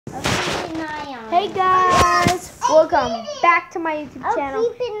Hey guys, welcome back to my YouTube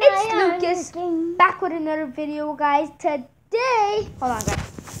channel. It's Lucas, back with another video, guys. Today, hold on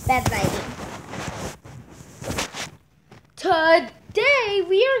guys, bad lighting. Today,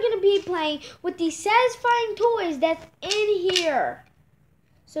 we are going to be playing with the satisfying toys that's in here.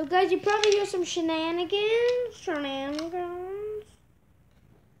 So guys, you probably hear some shenanigans.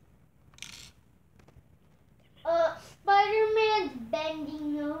 Spider-Man's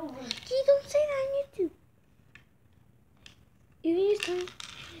bending over. Gee, don't say that on YouTube. You can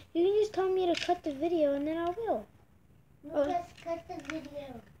just tell me to cut the video and then I will. Lucas, cut the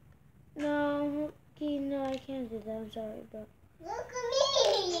video. No, okay, no, I can't do that. I'm sorry, bro. Look at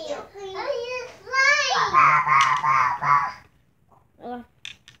me. I'm slime.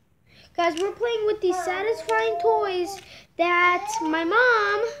 Guys, we're playing with these satisfying toys that my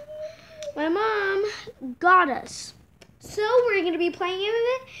mom got us. So we're gonna be playing with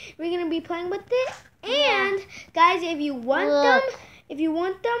it. We're gonna be playing with it. And guys, if you want them,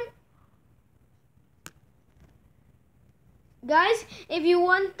 guys, if you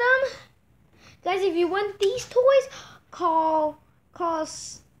want these toys, call.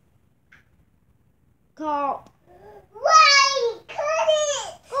 Why? Cut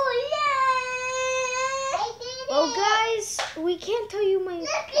it! Oh no! Well, guys, we can't tell you my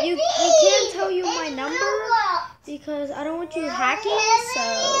we can't tell you my number because I don't want you hacking. So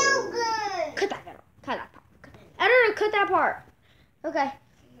cut that part. Editor, cut that part. Okay,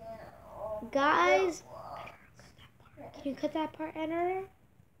 guys, can you cut that part, editor?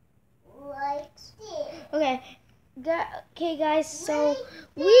 Like this. Okay, okay, guys. So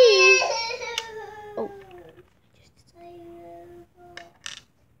we. Oh.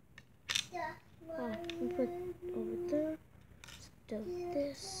 We put over there. Do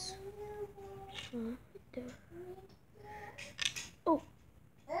this. There. Oh,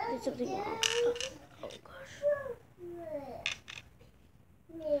 there's something wrong. Oh gosh.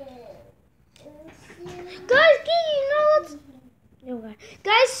 Guys, let's. Okay.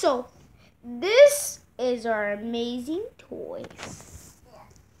 Guys, so this is our amazing toys.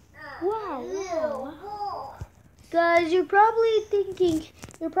 Wow. Guys, you're probably thinking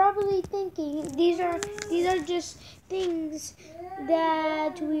these are just things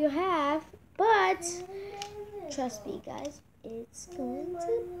that we have, but trust me guys, it's going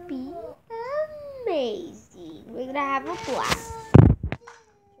to be amazing. We're gonna have a blast.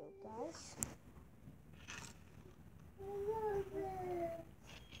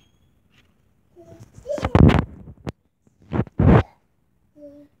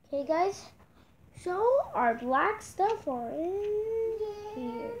 Okay guys, so our black stuff are in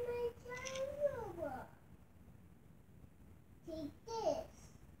here. Take this.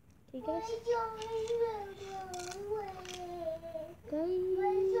 Okay guys.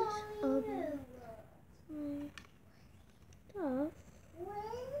 Stuff.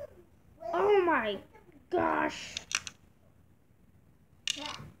 Oh my gosh.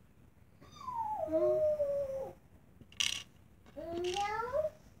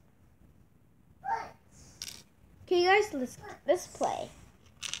 Okay guys, let's play.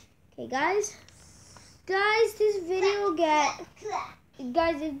 Okay guys, if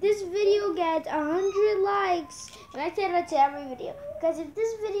this video gets 100 likes, and I say that to every video, guys, if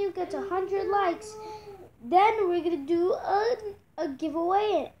this video gets 100 likes, then we're gonna do a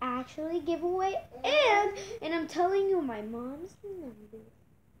giveaway, and I'm telling you my mom's number.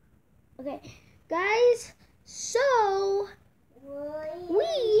 Okay, guys, so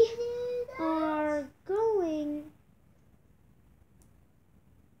we are going.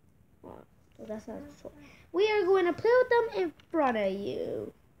 So that's not short. We are going to play with them in front of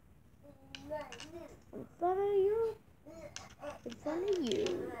you.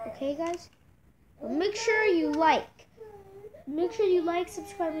 Okay, guys? But make sure you like.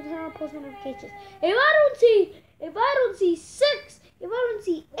 Subscribe, and turn on post notifications. If I don't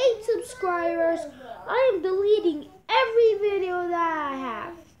see 8 subscribers, I am deleting every video that I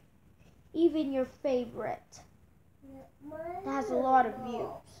have. Even your favorite. That has a lot of views.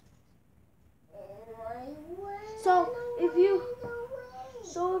 So if you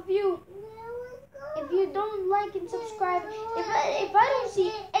don't like and subscribe, if I don't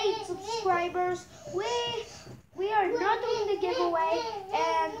see 8 subscribers, we are not doing the giveaway,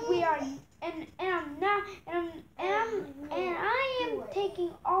 and I am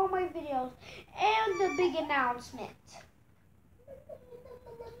taking all my videos and the big announcement.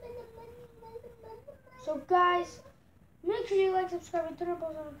 So guys, make sure you like, subscribe, and turn on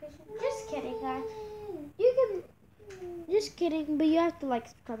post notifications. Just kidding, guys. Just kidding, but you have to like,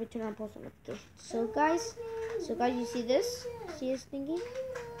 subscribe, and turn on post notifications. So guys, you see this? See this thingy?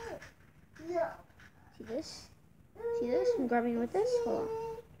 See this? See this? I'm grabbing it with this. Hold on.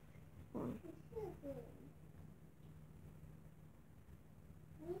 Hold on.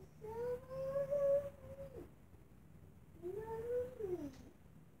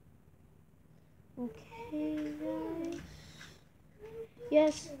 Okay, guys.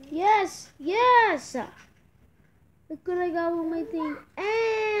 Yes, yes, yes! Look what I got with my thing.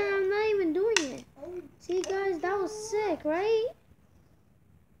 And I'm not even doing it. See, guys, that was sick, right?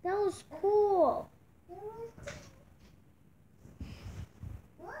 That was cool.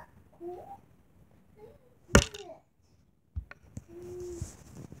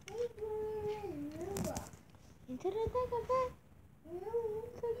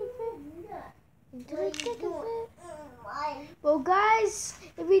 Well, guys,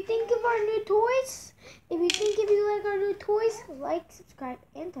 if you think of our new toys, if you like our new toys, like, subscribe,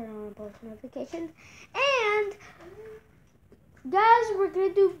 and turn on post notifications. And guys, we're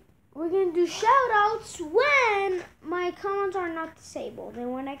gonna do shout outs when my comments are not disabled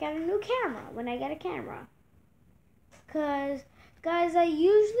and when I get a new camera, Cause guys, I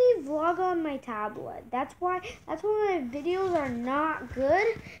usually vlog on my tablet. That's why my videos are not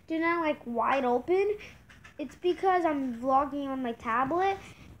good. They're not like wide open. It's because I'm vlogging on my tablet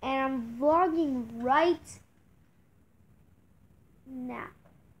and I'm vlogging right now.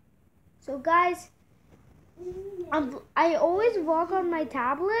 So guys, I always vlog on my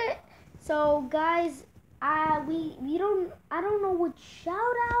tablet. So guys, I don't know what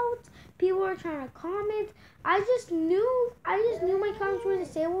shout outs people are trying to comment. I just knew my comments were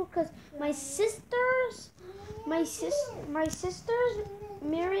disabled because my sisters,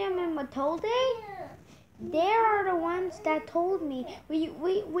 Miriam and Matilde, they are the ones that told me. We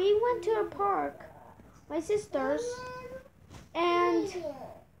went to a park, my sisters, and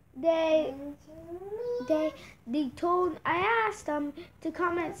they told, I asked them to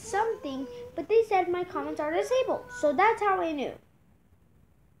comment something, but they said my comments are disabled. So that's how I knew.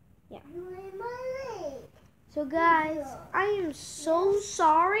 Yeah. So guys, I am so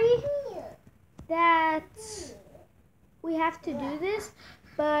sorry that we have to do this,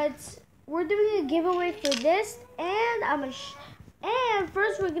 but we're doing a giveaway for this, and and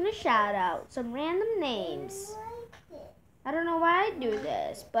first we're gonna shout out some random names. I don't know why I do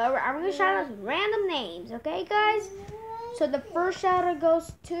this, but I'm gonna shout out some random names, okay, guys? So the first shout out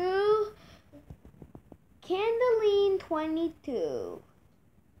goes to Candeline22.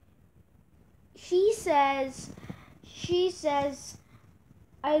 She says,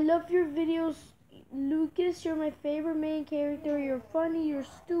 I love your videos, Lucas. You're my favorite main character. You're funny. You're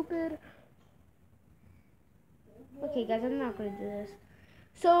stupid. Okay, guys, I'm not gonna do this.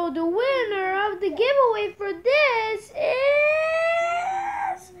 So the winner of the giveaway for this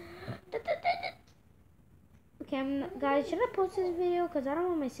is... Okay, guys, should I post this video? Because I don't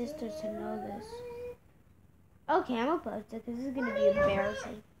want my sisters to know this. Okay, I'm gonna post it because this is gonna be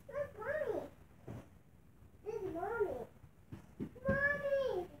embarrassing.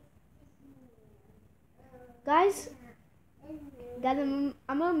 Guys, I'm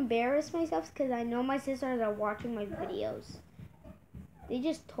gonna embarrass myself because I know my sisters are watching my videos. They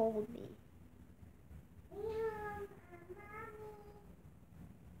just told me.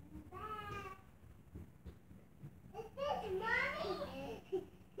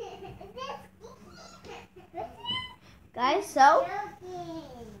 Guys, so,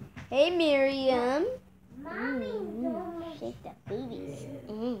 hey Miriam. Shake the boobies.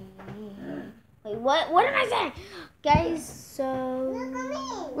 Wait, what am I saying? Guys, so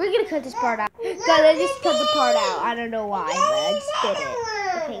we're gonna cut this part out. Guys, I just cut the part out. I don't know why, but I just did it.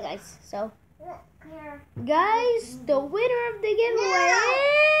 Okay, guys, so guys, the winner of the giveaway is...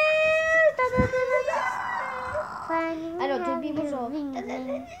 I know, 2 people, so...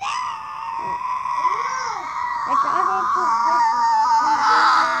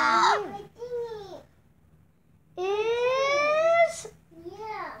 is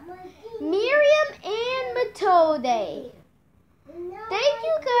Miriam and Matilde. Thank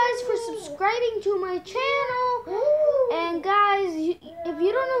you guys for subscribing to my channel. And guys, if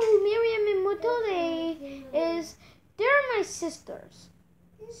you don't know who Miriam and Matilde is, they're my sisters.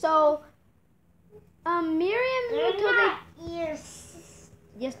 So, Miriam and Matilde...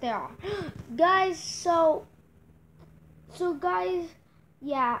 Yes, they are. Guys, so guys,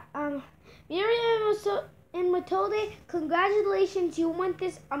 yeah, Miriam and Matilde, congratulations, you won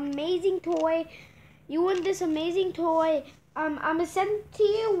this amazing toy. I'm gonna send it to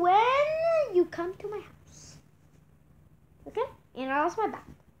you when you come to my house. Okay? And I lost my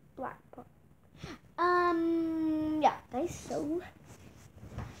black part. Yeah, guys, so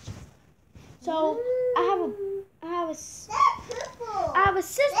So I have a sister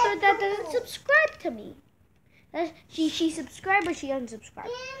that doesn't subscribe to me. She subscribed or she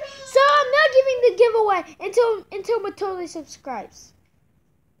unsubscribed. So I'm not giving the giveaway until Matilda subscribes.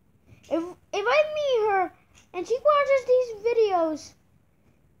 If I meet her and she watches these videos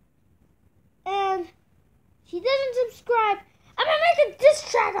and she doesn't subscribe, I'm gonna make a diss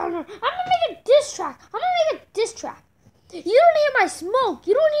track on her. I'm gonna make a diss track. You don't hear my smoke.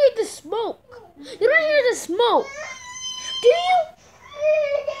 You don't hear the smoke. You don't hear the smoke. Do you?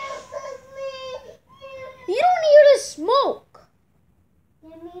 You don't hear the smoke. You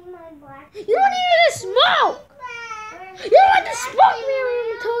don't hear the smoke. You don't want the smoke, Miriam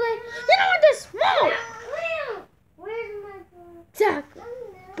Matilda. You don't want the smoke. Where's my phone? Exactly.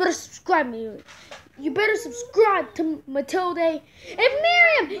 Better subscribe, Miriam. You better subscribe to Matilda. And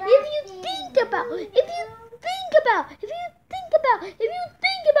Miriam, if you think about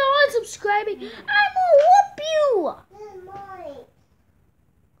unsubscribing, I'm gonna whoop you.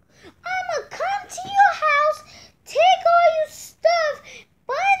 I'm gonna come to your house, take all your stuff,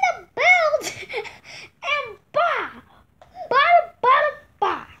 find the belt, and bah.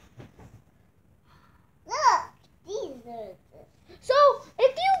 Look, these are So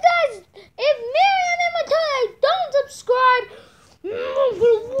if Miriam and Matilda don't subscribe,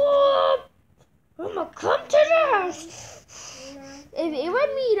 I'm gonna come to their house. If I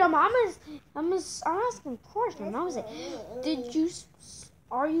meet them, I'm asking a question. I was like,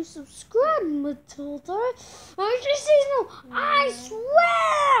 are you subscribed, Matilda? And she says no. I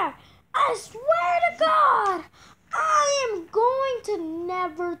swear to God, I am going to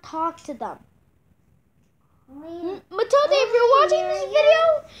never talk to them. Matilda, if you're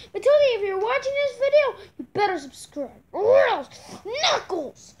watching this video, you better subscribe. Or else,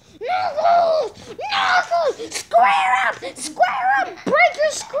 Knuckles! Square up! Break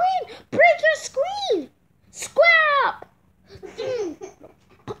your screen! Square up!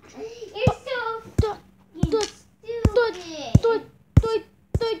 You're so stupid.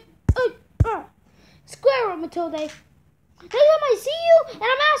 Square up, Matilda. Next time I see you and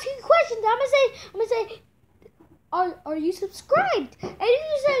I'm asking you questions, I'm gonna say, are you subscribed? And if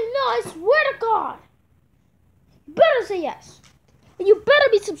you say no, I swear to God, you better say yes. And you better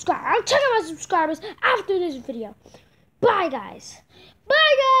be subscribed. I'll check out my subscribers after this video. Bye, guys.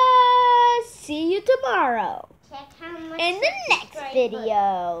 See you tomorrow. Check how much In the next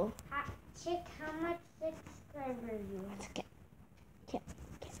video. Check how much subscribers you have. Okay.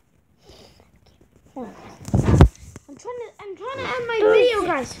 Hold on. I'm trying to end my video,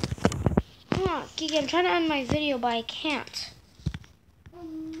 guys. Hold on, Kiki, I'm trying to end my video, but I can't.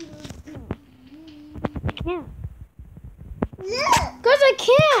 Yeah. Because I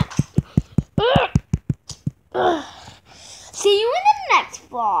can't. See you in the next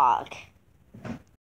vlog.